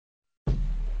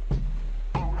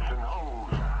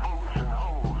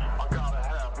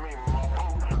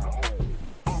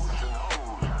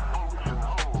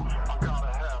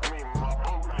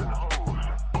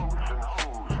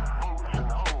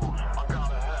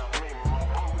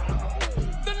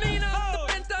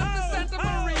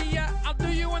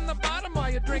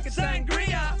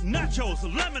sangria, nachos,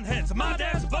 lemon heads, my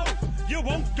dad's boat. You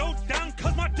won't go down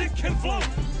cause my dick can float.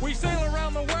 We sail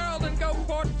around the world and go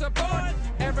port to port.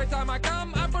 Every time I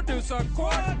come, I produce a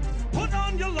quart. Put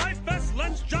on your life vest,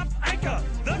 let's drop anchor.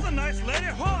 There's a nice lady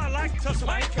who I like to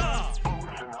swank her.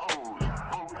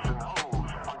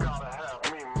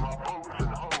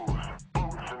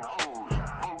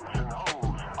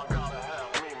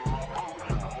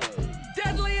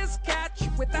 Deadliest catch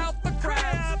without the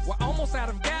crabs. We're almost out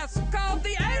of gas, called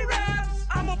the Arabs.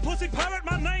 I'm a pussy pirate,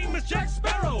 my name is Jack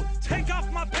Sparrow. Take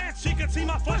off my pants, she can see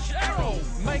my flesh arrow.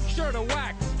 Make sure to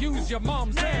wax, use your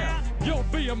mom's hair. You'll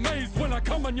be amazed when I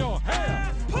come in your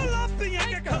hair. Pull up the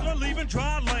anchor cause we're leaving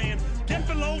dry land. Get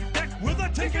below deck with a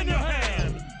tick in your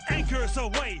hand. Anchors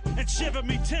away and shiver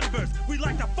me timbers. We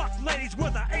like to fuck ladies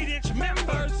with our 8-inch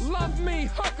members. Love me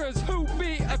hookers who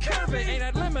be a curvy. Ain't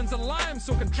had lemons and limes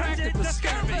so contracted the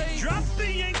scurvy. Drop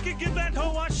the anchor, give that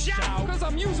hoe a shout. Cause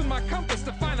I'm using my compass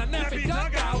to find a